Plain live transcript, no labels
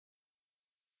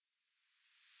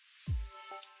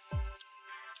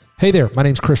Hey there, my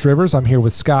name's Chris Rivers. I'm here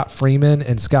with Scott Freeman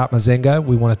and Scott Mazinga.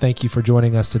 We want to thank you for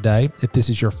joining us today. If this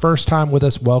is your first time with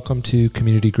us, welcome to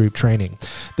Community Group Training.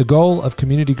 The goal of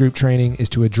Community Group Training is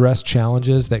to address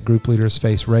challenges that group leaders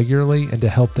face regularly and to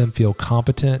help them feel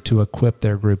competent to equip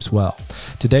their groups well.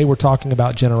 Today we're talking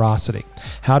about generosity,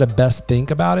 how to best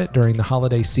think about it during the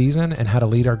holiday season, and how to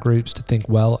lead our groups to think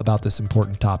well about this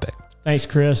important topic. Thanks,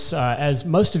 Chris. As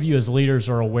most of you as leaders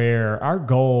are aware, our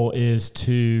goal is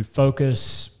to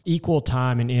focus equal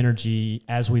time and energy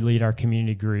as we lead our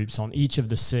community groups on each of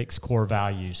the 6 core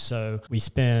values. So we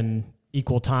spend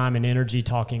equal time and energy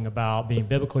talking about being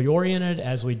biblically oriented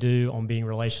as we do on being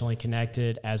relationally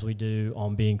connected, as we do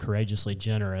on being courageously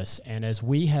generous. And as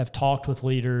we have talked with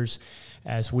leaders,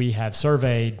 as we have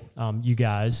surveyed you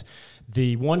guys,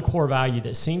 the one core value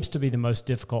that seems to be the most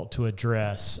difficult to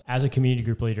address as a community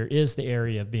group leader is the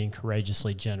area of being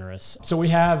courageously generous. So we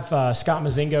have Scott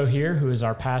Mazinga here, who is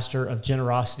our pastor of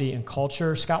generosity and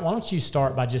culture. Scott, why don't you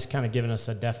start by just kind of giving us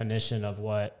a definition of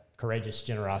what courageous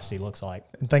generosity looks like?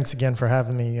 And thanks again for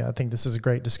having me. I think this is a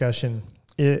great discussion.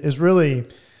 It is really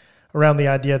around the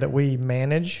idea that we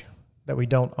manage, that we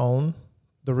don't own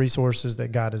the resources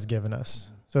that God has given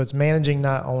us. So it's managing,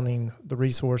 not owning the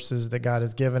resources that God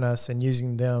has given us and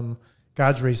using them,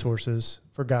 God's resources,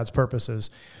 for God's purposes.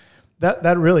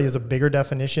 That really is a bigger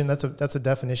definition. That's a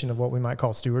definition of what we might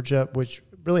call stewardship, which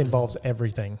really involves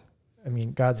everything. I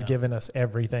mean, God's given us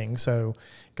everything. So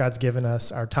God's given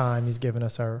us our time. He's given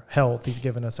us our health. He's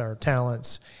given us our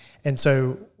talents. And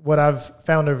so what I've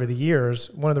found over the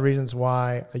years, one of the reasons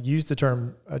why I use the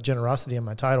term generosity in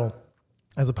my title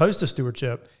as opposed to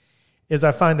stewardship is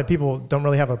I find that people don't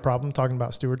really have a problem talking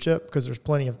about stewardship because there's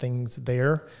plenty of things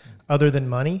there other than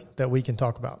money that we can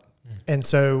talk about. And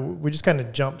so we just kind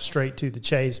of jump straight to the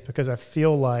chase because I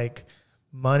feel like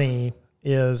money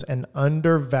is an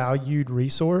undervalued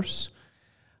resource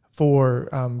for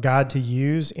God to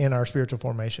use in our spiritual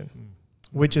formation,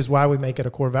 which is why we make it a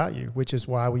core value, which is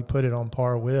why we put it on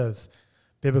par with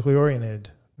biblically oriented,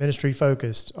 ministry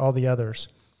focused, all the others.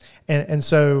 And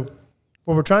so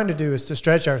what we're trying to do is to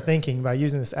stretch our thinking by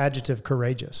using this adjective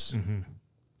courageous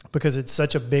because it's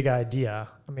such a big idea.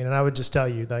 I mean, and I would just tell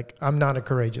you, like, I'm not a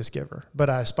courageous giver,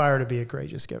 but I aspire to be a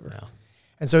courageous giver. Yeah.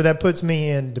 And so that puts me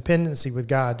in dependency with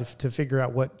God to figure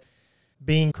out what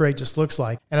being courageous looks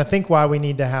like. And I think why we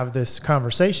need to have this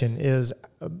conversation is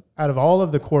out of all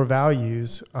of the core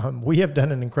values, we have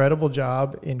done an incredible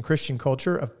job in Christian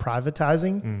culture of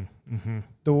privatizing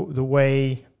the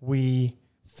way we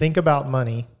think about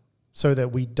money so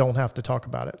that we don't have to talk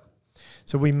about it.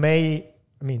 So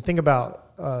think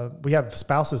about, we have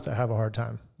spouses that have a hard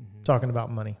time talking about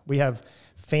money. We have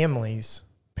families,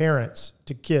 parents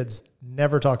to kids,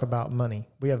 never talk about money.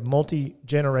 We have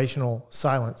multi-generational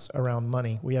silence around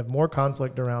money. We have more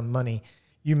conflict around money.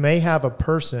 You may have a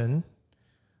person,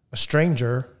 a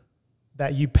stranger,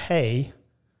 that you pay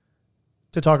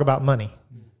to talk about money.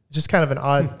 Just kind of an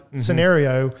odd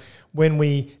scenario when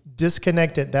we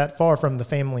disconnect it that far from the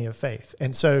family of faith.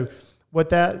 And so what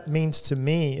that means to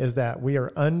me is that we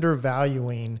are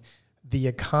undervaluing the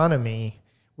economy.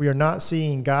 We are not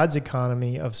seeing God's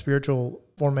economy of spiritual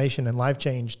formation and life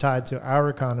change tied to our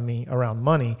economy around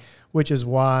money, which is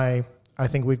why I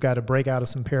think we've got to break out of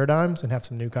some paradigms and have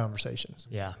some new conversations.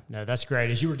 Yeah, no, that's great.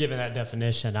 As you were giving that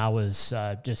definition, I was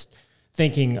just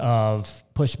thinking of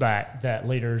pushback that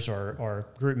leaders or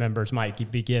group members might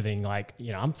be giving, like,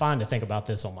 I'm fine to think about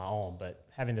this on my own, but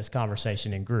having this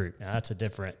conversation in group, that's a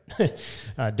different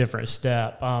different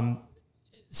step.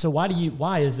 So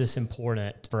why is this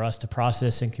important for us to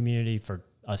process in community, for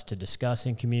us to discuss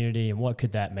in community, and what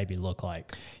could that maybe look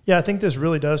like? Yeah, I think this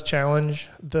really does challenge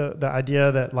the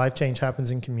idea that life change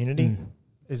happens in community.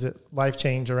 Is it life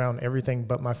change around everything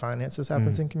but my finances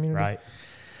happens in community? Right.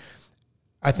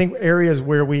 I think areas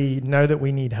where we know that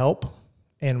we need help,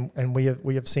 and we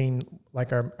have seen,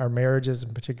 like our marriages,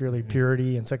 and particularly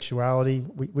purity and sexuality,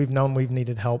 we've known we've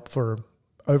needed help for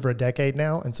over a decade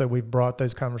now, and so we've brought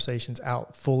those conversations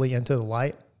out fully into the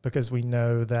light because we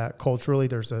know that culturally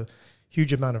there's a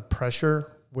huge amount of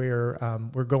pressure where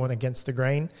we're going against the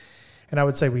grain. And I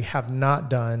would say we have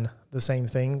not done the same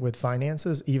thing with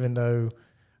finances, even though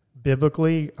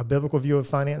biblically, a biblical view of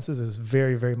finances is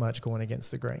very, very much going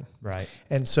against the grain. Right.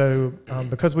 And so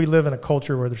because we live in a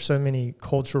culture where there's so many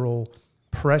cultural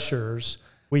pressures,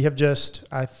 we have just,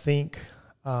 I think,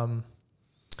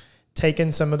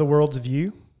 taken some of the world's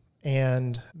view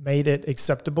and made it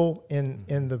acceptable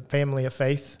in the family of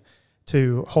faith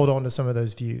to hold on to some of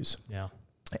those views. Yeah.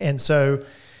 And so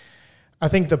I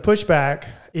think the pushback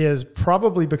is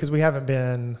probably because we haven't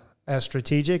been as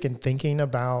strategic in thinking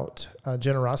about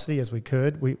generosity as we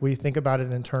could. We think about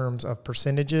it in terms of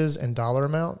percentages and dollar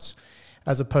amounts,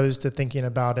 as opposed to thinking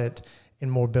about it in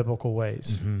more biblical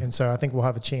ways. Mm-hmm. And so I think we'll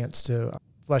have a chance to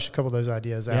flesh a couple of those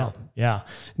ideas out. Yeah.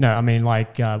 No, I mean,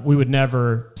 like we would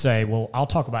never say, well, I'll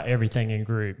talk about everything in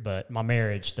group, but my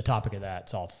marriage, the topic of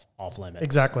that's off limits.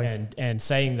 Exactly. And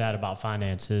saying that about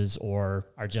finances or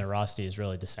our generosity is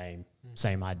really the same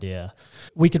idea.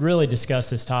 We could really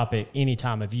discuss this topic any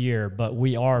time of year, but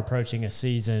we are approaching a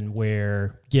season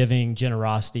where giving,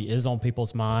 generosity is on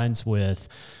people's minds, with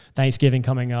Thanksgiving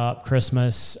coming up,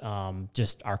 Christmas,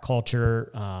 just our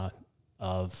culture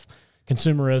of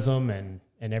consumerism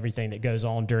and everything that goes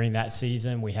on during that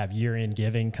season. We have year-end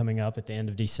giving coming up at the end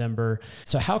of December.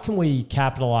 So how can we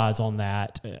capitalize on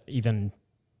that, even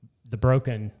the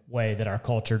broken way that our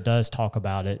culture does talk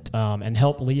about it, and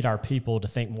help lead our people to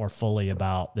think more fully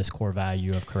about this core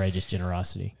value of courageous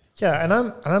generosity? Yeah,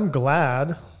 and I'm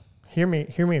glad. Hear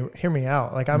me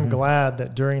out. Like, I'm glad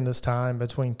that during this time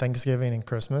between Thanksgiving and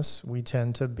Christmas, we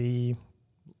tend to be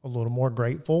a little more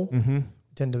grateful. Mm-hmm.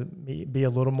 Tend to be a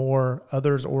little more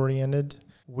others oriented.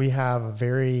 We have a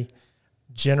very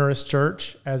generous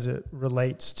church as it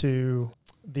relates to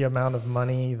the amount of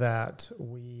money that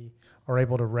we are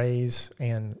able to raise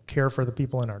and care for the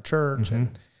people in our church, mm-hmm.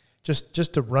 and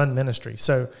just to run ministry.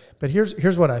 So, but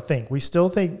here's what I think. We still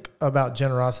think about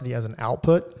generosity as an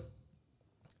output,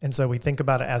 and so we think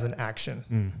about it as an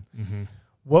action. Mm-hmm.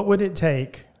 What would it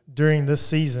take during this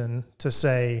season to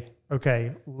say,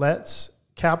 okay, let's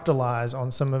capitalize on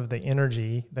some of the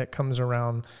energy that comes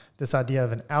around this idea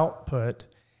of an output,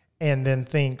 and then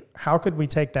think, how could we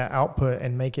take that output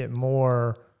and make it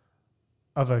more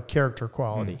of a character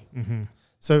quality? Mm-hmm.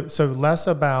 So less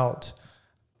about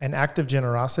an act of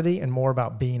generosity and more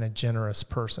about being a generous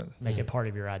person. Make it part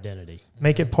of your identity.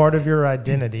 Make it part of your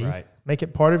identity. Right. Make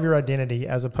it part of your identity,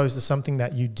 as opposed to something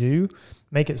that you do.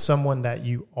 Make it someone that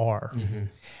you are. Mm-hmm.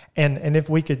 And if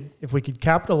we could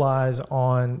capitalize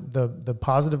on the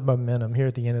positive momentum here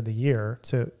at the end of the year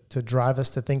to drive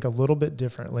us to think a little bit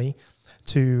differently,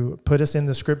 to put us in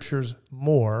the scriptures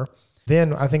more,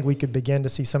 then I think we could begin to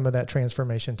see some of that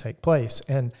transformation take place.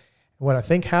 And what I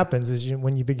think happens is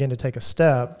when you begin to take a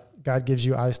step, God gives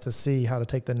you eyes to see how to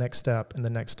take the next step and the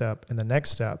next step and the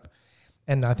next step.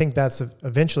 And I think that's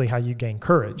eventually how you gain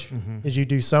courage, mm-hmm. is you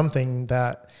do something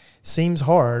that seems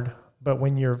hard, but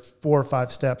when you're 4 or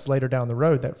 5 steps later down the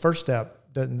road, that first step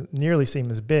doesn't nearly seem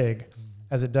as big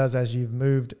as it does as you've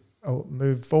moved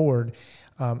forward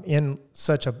in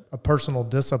such a personal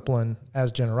discipline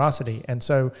as generosity. And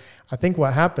so I think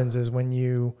what happens is when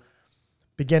you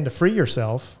begin to free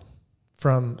yourself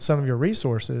from some of your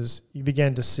resources, you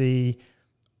begin to see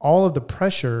all of the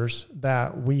pressures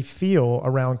that we feel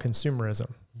around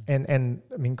consumerism. And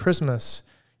I mean, Christmas,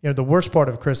 the worst part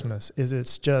of Christmas is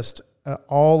it's just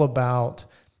all about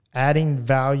adding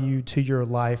value to your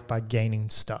life by gaining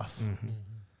stuff, mm-hmm.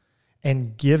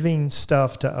 and giving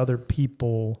stuff to other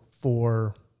people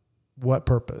for what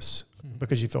purpose? Mm-hmm.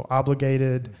 Because you feel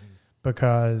obligated, mm-hmm.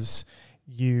 because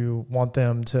you want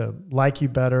them to like you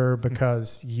better,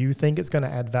 because you think it's going to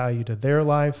add value to their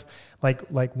life.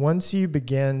 Like once you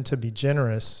begin to be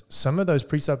generous, some of those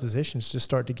presuppositions just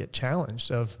start to get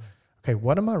challenged of, okay,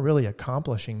 what am I really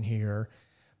accomplishing here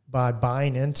by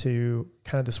buying into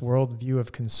kind of this worldview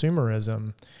of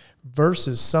consumerism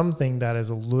versus something that is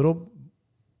a little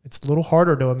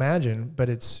harder to imagine, but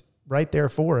it's right there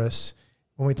for us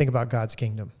when we think about God's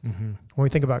kingdom, mm-hmm. when we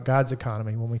think about God's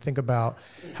economy, when we think about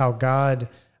how God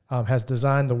has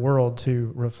designed the world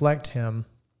to reflect Him,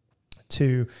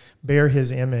 to bear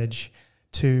His image,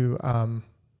 to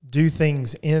do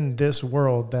things in this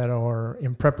world that are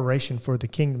in preparation for the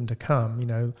kingdom to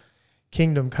come.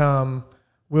 Kingdom come,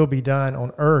 will be done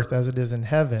on earth as it is in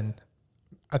heaven.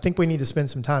 I think we need to spend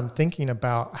some time thinking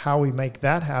about how we make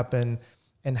that happen,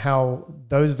 and how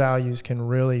those values can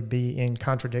really be in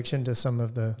contradiction to some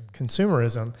of the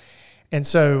consumerism. And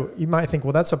so you might think,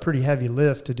 well, that's a pretty heavy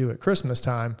lift to do at Christmas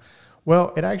time.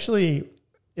 Well,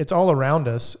 it's all around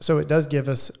us. So it does give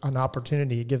us an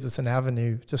opportunity. It gives us an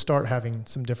avenue to start having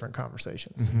some different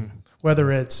conversations, mm-hmm.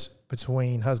 whether it's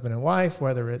between husband and wife,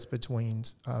 whether it's between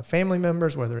family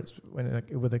members, whether it's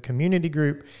with a community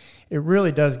group. It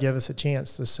really does give us a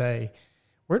chance to say,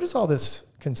 where does all this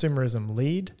consumerism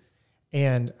lead?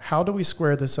 And how do we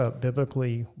square this up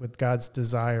biblically with God's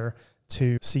desire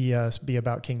to see us be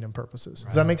about kingdom purposes?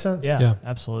 Does that make sense? Yeah,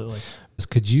 absolutely.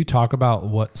 Could you talk about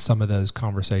what some of those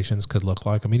conversations could look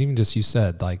like? I mean, even just you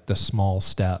said, like the small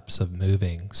steps of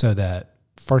moving so that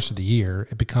first of the year,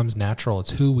 it becomes natural.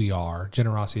 It's who we are.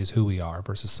 Generosity is who we are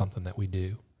versus something that we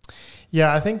do.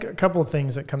 Yeah, I think a couple of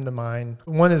things that come to mind.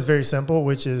 One is very simple,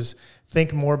 which is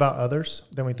think more about others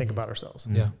than we think about ourselves.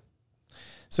 Yeah.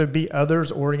 So be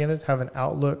others oriented, have an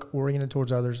outlook oriented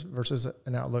towards others versus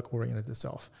an outlook oriented to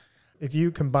self. If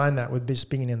you combine that with just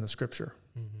being in the scripture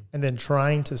and then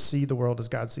trying to see the world as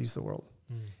God sees the world.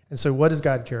 And so what does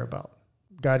God care about?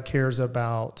 God cares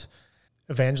about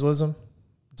evangelism,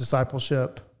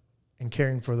 discipleship, and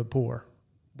caring for the poor.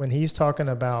 When he's talking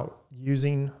about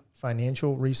using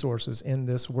financial resources in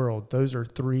this world, those are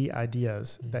three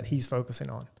ideas that he's focusing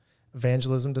on: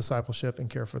 evangelism, discipleship, and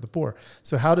care for the poor.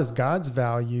 So how does God's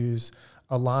values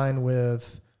align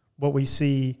with what we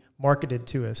see marketed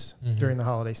to us during the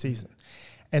holiday season?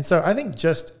 And so I think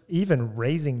just even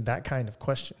raising that kind of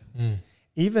question,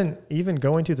 even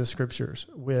going to the scriptures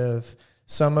with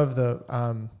some of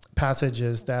the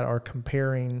passages that are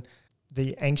comparing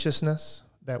the anxiousness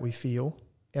that we feel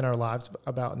in our lives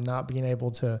about not being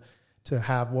able to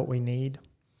have what we need,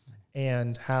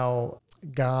 and how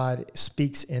God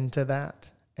speaks into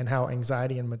that, and how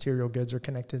anxiety and material goods are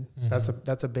connected.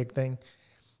 That's a big thing.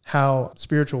 How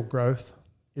spiritual growth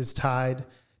is tied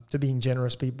to being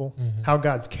generous people, how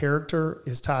God's character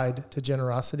is tied to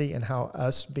generosity, and how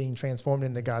us being transformed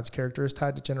into God's character is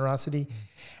tied to generosity.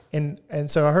 And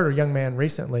so I heard a young man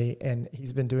recently, and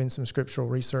he's been doing some scriptural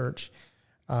research.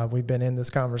 We've been in this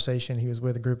conversation. He was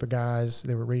with a group of guys.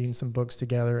 They were reading some books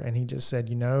together, and he just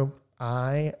said,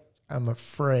 I am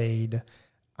afraid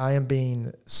I am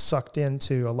being sucked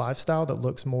into a lifestyle that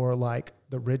looks more like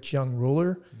the rich young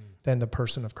ruler than the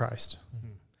person of Christ.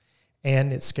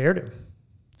 And it scared him.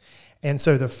 And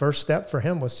so the first step for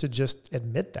him was to just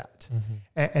admit that.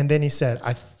 And then he said,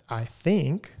 I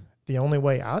think the only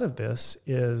way out of this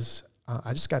is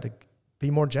I just got to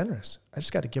be more generous. I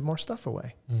just got to give more stuff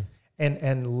away.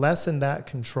 And lessen that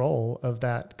control of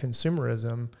that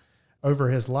consumerism over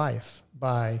his life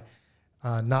by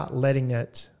not letting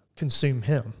it consume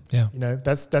him. Yeah.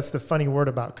 That's the funny word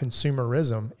about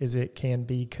consumerism, is it can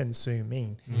be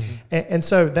consuming. And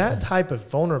so that type of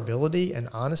vulnerability and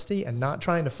honesty, and not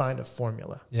trying to find a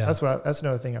formula. Yeah. That's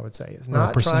another thing I would say, is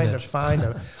not trying to find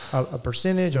a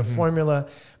percentage, a formula,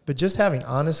 but just having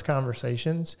honest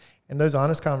conversations. And those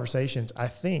honest conversations, I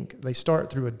think they start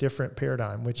through a different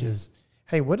paradigm, which is,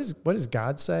 hey, what does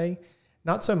God say?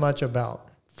 Not so much about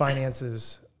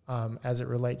finances as it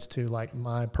relates to like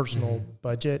my personal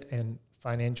budget and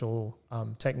financial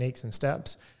techniques and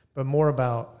steps, but more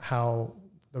about how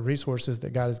the resources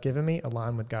that God has given me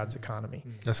align with God's economy.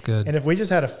 That's good. And if we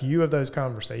just had a few of those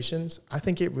conversations, I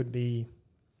think it would be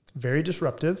very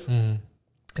disruptive and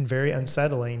very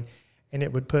unsettling, and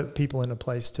it would put people in a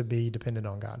place to be dependent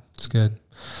on God. That's good.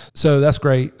 So that's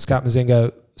great, Scott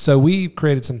Mozingo. So we've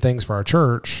created some things for our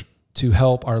church to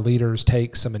help our leaders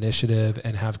take some initiative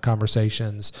and have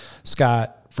conversations.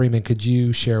 Scott Freeman, could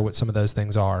you share what some of those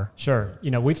things are? Sure.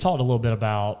 We've talked a little bit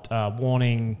about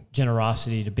wanting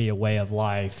generosity to be a way of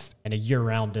life and a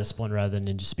year-round discipline rather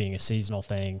than just being a seasonal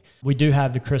thing. We do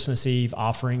have the Christmas Eve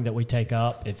offering that we take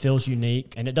up. It feels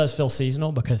unique, and it does feel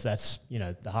seasonal because that's,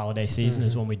 the holiday season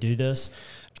is when we do this.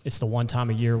 It's the one time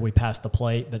a year we pass the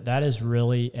plate, but that is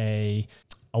really a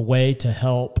way to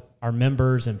help our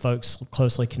members and folks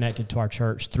closely connected to our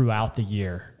church throughout the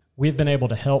year. We've been able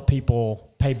to help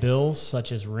people pay bills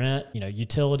such as rent,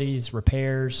 utilities,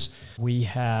 repairs. We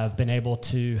have been able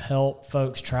to help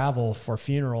folks travel for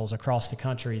funerals across the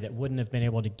country that wouldn't have been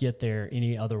able to get there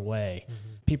any other way.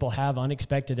 People have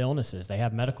unexpected illnesses. They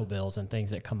have medical bills and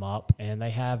things that come up, and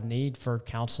they have need for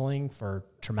counseling for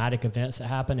traumatic events that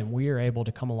happen, and we are able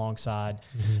to come alongside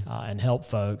and help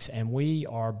folks. And we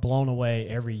are blown away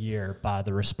every year by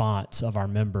the response of our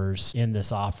members in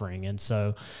this offering. And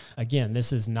so, again,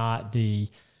 this is not the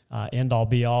end-all,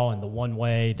 be-all, and the one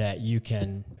way that you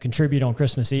can contribute on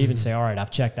Christmas Eve and say, all right,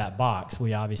 I've checked that box.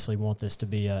 We obviously want this to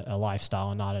be a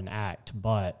lifestyle and not an act,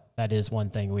 but that is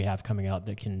one thing we have coming up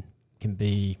that can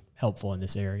be helpful in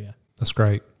this area. That's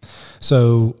great.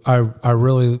 So I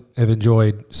really have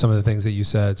enjoyed some of the things that you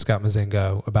said, Scott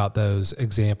Mozingo, about those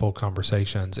example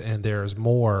conversations. And there's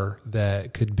more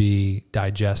that could be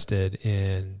digested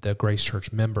in the Grace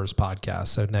Church Members Podcast.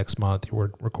 So next month, we're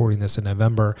recording this in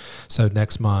November. So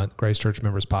next month, Grace Church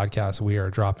Members Podcast, we are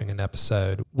dropping an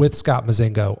episode with Scott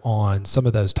Mozingo on some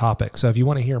of those topics. So if you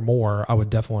want to hear more, I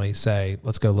would definitely say,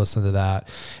 let's go listen to that.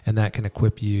 And that can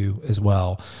equip you as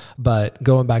well. But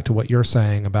going back to what you're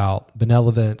saying about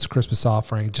benevolence benevolence, Christmas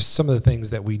offering, just some of the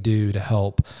things that we do to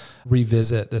help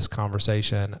revisit this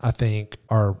conversation, I think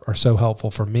are so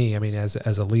helpful for me. I mean, as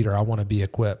a leader, I want to be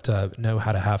equipped to know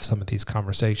how to have some of these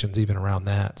conversations even around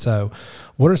that. So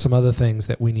what are some other things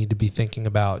that we need to be thinking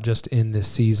about just in this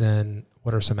season?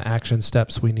 What are some action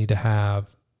steps we need to have?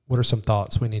 What are some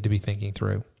thoughts we need to be thinking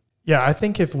through? Yeah, I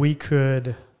think if we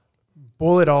could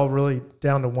boil it all really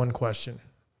down to one question,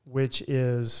 which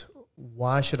is,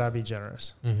 why should I be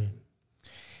generous? Mm-hmm.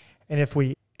 And if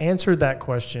we answered that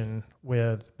question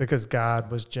with, because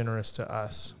God was generous to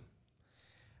us,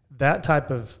 that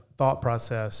type of thought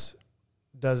process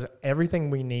does everything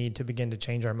we need to begin to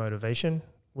change our motivation,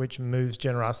 which moves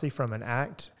generosity from an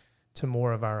act to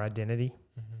more of our identity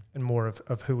and more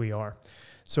of who we are.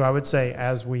 So I would say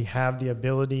as we have the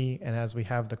ability and as we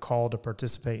have the call to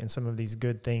participate in some of these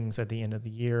good things at the end of the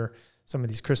year, some of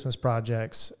these Christmas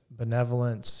projects,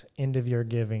 benevolence, end-of-year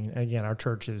giving. Again, our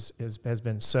church has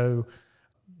been so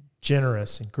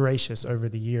generous and gracious over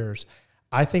the years.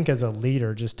 I think as a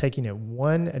leader, just taking it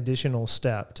one additional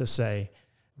step to say,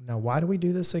 now, why do we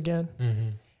do this again? Mm-hmm.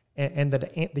 And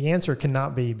that the answer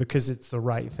cannot be because it's the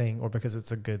right thing or because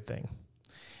it's a good thing.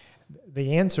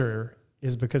 The answer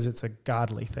is because it's a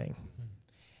godly thing.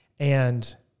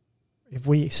 And if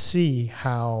we see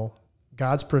how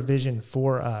God's provision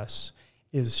for us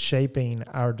is shaping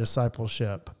our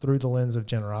discipleship through the lens of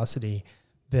generosity,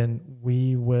 then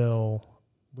we will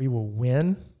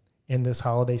win in this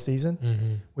holiday season.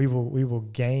 Mm-hmm. We will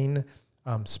gain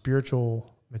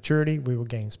spiritual maturity. We will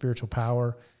gain spiritual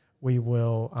power. We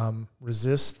will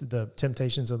resist the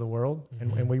temptations of the world,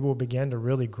 mm-hmm. and we will begin to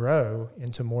really grow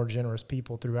into more generous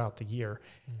people throughout the year.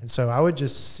 Mm-hmm. And so I would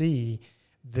just see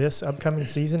this upcoming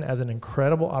season as an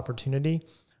incredible opportunity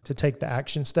to take the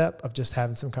action step of just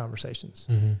having some conversations.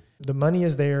 Mm-hmm. The money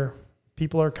is there.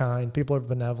 People are kind. People are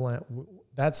benevolent.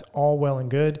 That's all well and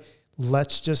good.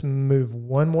 Let's just move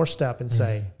one more step and mm-hmm.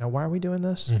 say, now, why are we doing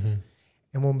this? Mm-hmm.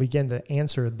 And when we begin to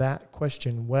answer that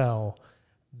question well,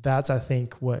 that's, I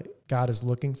think, what God is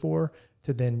looking for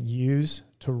to then use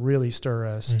to really stir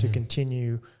us mm-hmm. to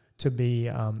continue to be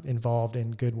involved in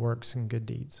good works and good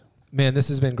deeds. Man, this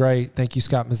has been great. Thank you,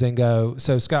 Scott Mozingo.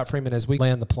 So, Scott Freeman, as we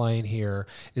land the plane here,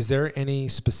 is there any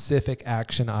specific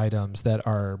action items that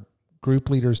our group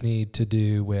leaders need to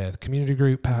do with community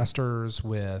group pastors,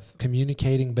 with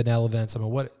communicating benevolence? I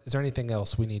mean, what is there anything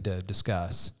else we need to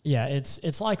discuss? Yeah,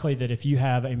 it's likely that if you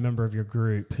have a member of your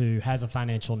group who has a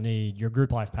financial need, your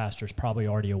group life pastor is probably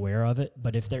already aware of it.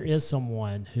 But if there is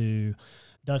someone who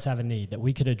does have a need that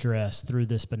we could address through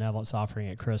this benevolence offering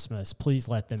at Christmas, please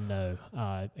let them know.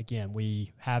 Again,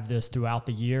 we have this throughout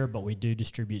the year, but we do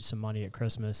distribute some money at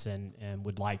Christmas and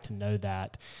would like to know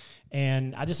that.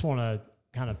 And I just want to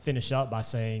kind of finish up by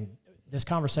saying this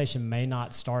conversation may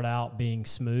not start out being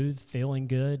smooth, feeling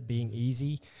good, being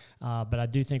easy, but I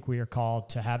do think we are called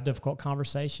to have difficult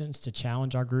conversations, to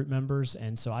challenge our group members,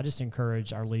 and so I just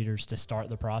encourage our leaders to start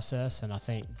the process, and I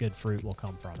think good fruit will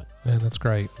come from it. Man, that's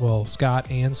great. Well, Scott,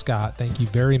 thank you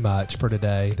very much for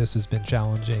today. This has been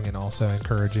challenging and also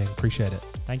encouraging. Appreciate it.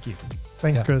 Thank you.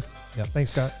 Thanks, Chris. Yep.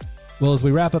 Thanks, Scott. Well, as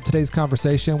we wrap up today's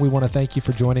conversation, we want to thank you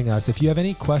for joining us. If you have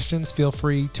any questions, feel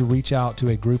free to reach out to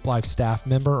a Group Life staff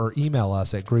member or email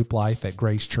us at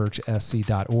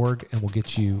grouplife@gracechurchsc.org, and we'll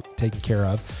get you taken care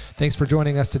of. Thanks for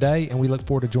joining us today, and we look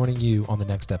forward to joining you on the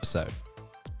next episode.